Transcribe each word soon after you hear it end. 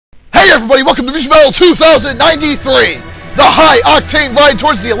Hey everybody, welcome to Mission Battle 2093! The high-octane ride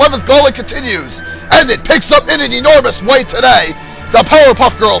towards the 11th gauntlet continues, and it picks up in an enormous way today. The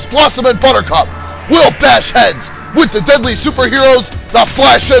Powerpuff Girls, Blossom and Buttercup, will bash heads with the deadly superheroes, the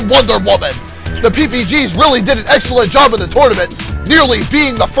Flash and Wonder Woman. The PPGs really did an excellent job in the tournament, nearly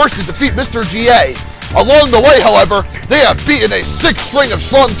being the first to defeat Mr. GA. Along the way, however, they have beaten a sick string of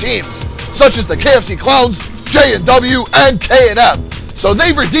strong teams, such as the KFC Clowns, J&W, and K&M. So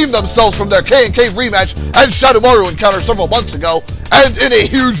they redeemed themselves from their K&K rematch and Shadowmaru encounter several months ago, and in a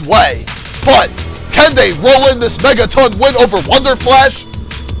huge way. But can they roll in this megaton win over Wonder Flash?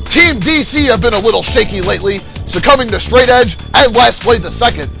 Team DC have been a little shaky lately, succumbing to Straight Edge and last played the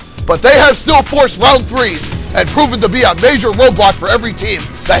second, but they have still forced round 3s and proven to be a major roadblock for every team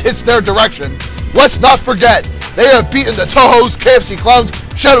that hits their direction. Let's not forget, they have beaten the Tohos, KFC Clowns,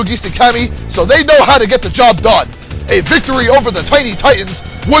 Shadow Geist, and Kami, so they know how to get the job done. A victory over the Tiny Titans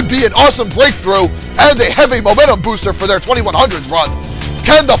would be an awesome breakthrough and a heavy momentum booster for their 2100s run.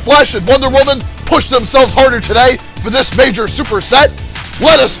 Can the Flash and Wonder Woman push themselves harder today for this major superset?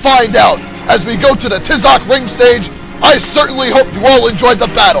 Let us find out as we go to the Tizoc Ring Stage. I certainly hope you all enjoyed the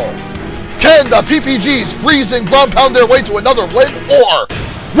battle. Can the PPGs freeze and ground pound their way to another win, or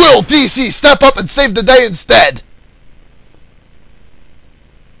will DC step up and save the day instead?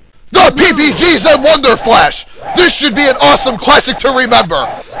 The PPGs and Wonder Flash! This should be an awesome classic to remember.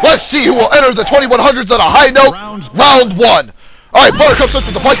 Let's see who will enter the 2100s on a high note. Round 1. Alright, Buttercup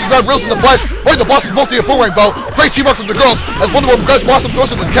starts with the Viking grab, reels in the Flash, right to Blossom, multi and boomerang bow. Great teamwork from the girls as Wonder Woman grabs Blossom,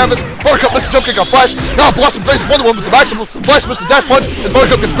 throws it to the canvas. Buttercup misses the jump kick on Flash. Now Blossom grazes Wonder Woman with the maximum. Flash misses the dash punch, and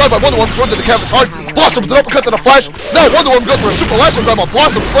Buttercup gets grabbed by Wonder Woman, thrown to the canvas hard. Blossom with an uppercut to the Flash. Now Wonder Woman goes for a super lasso grab on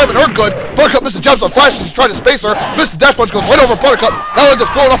Blossom, slamming her good. Buttercup misses the jabs on Flash as he's trying to space her. Missed the dash punch, goes right over Buttercup. Now ends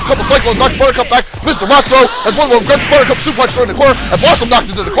up throwing off a couple cyclones, knocks Buttercup back. Missed the rock throw as Wonder Woman grabs Buttercup, suplex her in the corner, and Blossom knocked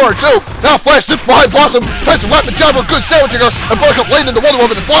into the corner too. Now Flash zips behind Blossom, tries to rapid jab her, good sandwiching her, and Buttercup laying into Wonder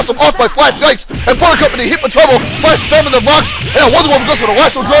Woman, and Blossom off by Flash, yikes, and Buttercup in a heap of trouble. Flash spamming the rocks, and Wonder Woman goes for the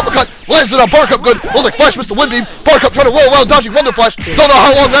lasso drill uppercut, lands it on Buttercup good. Looks like Flash missed the wind beam. Buttercup trying to roll around, dodging Wonder Flash. Don't know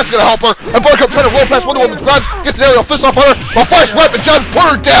how long that's going to help her. And Buttercup trying to roll past Wonder Woman's grabs, gets an aerial fist off on her, while Flash rapid jabs put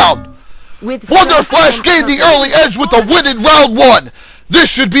her down. Wonder Flash gained the early edge with the win in round 1. This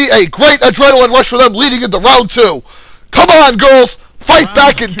should be a great adrenaline rush for them leading into round 2. Come on, girls, fight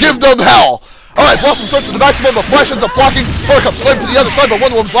back and give them hell. Alright, Blossom starts to the maximum, but Flash ends up blocking. Buttercup slammed to the other side by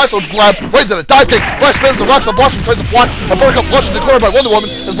Wonder Woman's lasso grab, right to the dive kick. Flash spams the rocks on Blossom, tries to block, and Buttercup flushed in the corner by Wonder Woman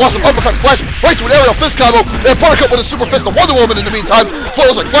as Blossom uppercuts Flash right to an aerial fist combo, and Buttercup with a super fist to Wonder Woman in the meantime.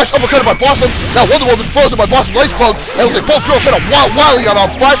 Flows like Flash uppercutted by Blossom. Now Wonder Woman frozen by Blossom's lace clone, and it was like both girls hit a wily on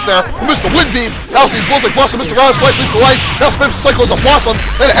Flash there, who missed the wind beam. Now see blows like Blossom, Mr. Rouse, Flash leaps away. Now spams the cyclones on Blossom,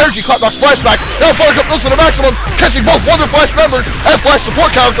 then an energy clap knocks Flash back. Now Buttercup goes for the maximum, catching both Wonder Flash members and Flash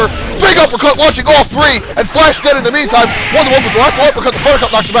support character. Big uppercut launching all 3, and Flash dead in the meantime. Wonder Woman with the last uppercut, the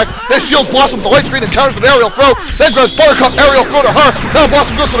Buttercup knocks her back. Then shields Blossom with the light screen and counters with an aerial throw. Then grabs Buttercup, aerial throw to her. Now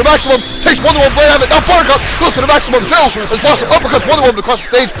Blossom goes to the maximum, takes Wonder Woman right out of it. Now Buttercup goes to the maximum too, as Blossom uppercuts Wonder Woman across the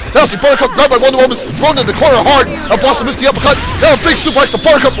stage. Now see Buttercup grabbed by Wonder Woman, thrown in the corner hard. Now Blossom missed the uppercut. Now a big suplex to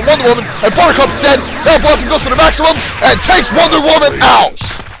Buttercup from Wonder Woman, and Buttercup's dead. Now Blossom goes to the maximum and takes Wonder Woman out.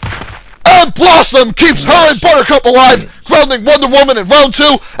 And Blossom keeps her and Buttercup alive, grounding Wonder Woman in round 2,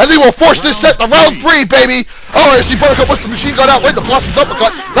 and they will force this set to round 3, baby! Alright, see Buttercup puts the machine gun out right to Blossom's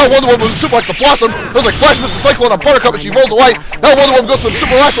uppercut. Now Wonder Woman with a suplex to Blossom. Feels like Flash missed the cyclone on Buttercup and she rolls away. Now Wonder Woman goes for the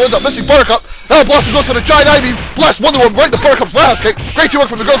super lasso, ends up missing Buttercup. Now Blossom goes for the giant ivy, blasts Wonder Woman right into Buttercup's roundhouse kick. Great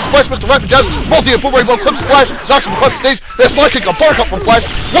teamwork from the girls as Flash missed the rapid jab. Multi and boomerang blow clips Flash, knocks him across the stage. Then a slide kick on Buttercup from Flash.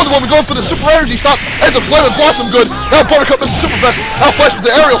 Wonder Woman going for the super energy stop, ends up slamming Blossom good. Now Buttercup misses super fist. Now Flash with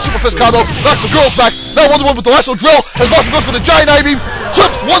the aerial super fist combo, knocks the girls back. Now Wonder Woman with the lasso drill, as Blossom goes for the giant ivy,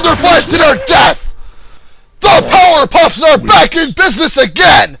 clips Wonder Flash to their death. The Powerpuffs are back in business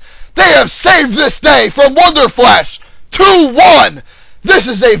again! They have saved this day from Wonder Flash! 2-1! This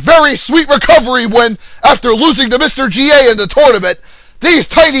is a very sweet recovery win after losing to Mr. GA in the tournament. These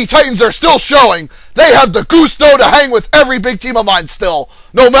Tiny Titans are still showing. They have the gusto to hang with every big team of mine still,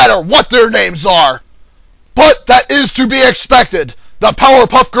 no matter what their names are. But that is to be expected. The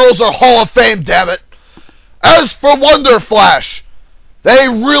Powerpuff Girls are Hall of Fame, damn it. As for Wonder Flash, they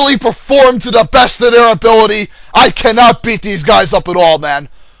really performed to the best of their ability. I cannot beat these guys up at all, man.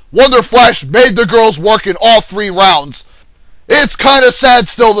 Wonder Flash made the girls work in all 3 rounds. It's kind of sad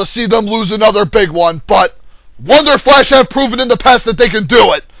still to see them lose another big one, but Wonder Flash have proven in the past that they can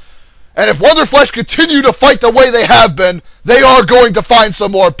do it. And if Wonder Flash continue to fight the way they have been, they are going to find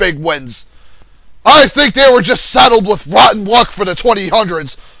some more big wins. I think they were just saddled with rotten luck for the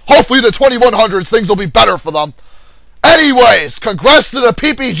 2000s. Hopefully the 2100s things will be better for them. Anyways, congrats to the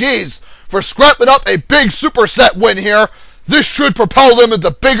PPGs for scrapping up a big superset win here. This should propel them into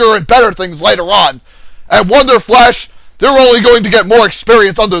bigger and better things later on. And Wonder Flash, they're only going to get more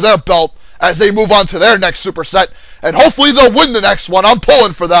experience under their belt as they move on to their next superset. And hopefully they'll win the next one. I'm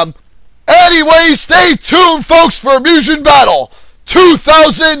pulling for them. Anyway, stay tuned, folks, for Mugen Battle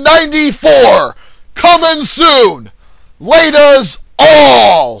 2094. Coming soon. Laters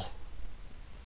all.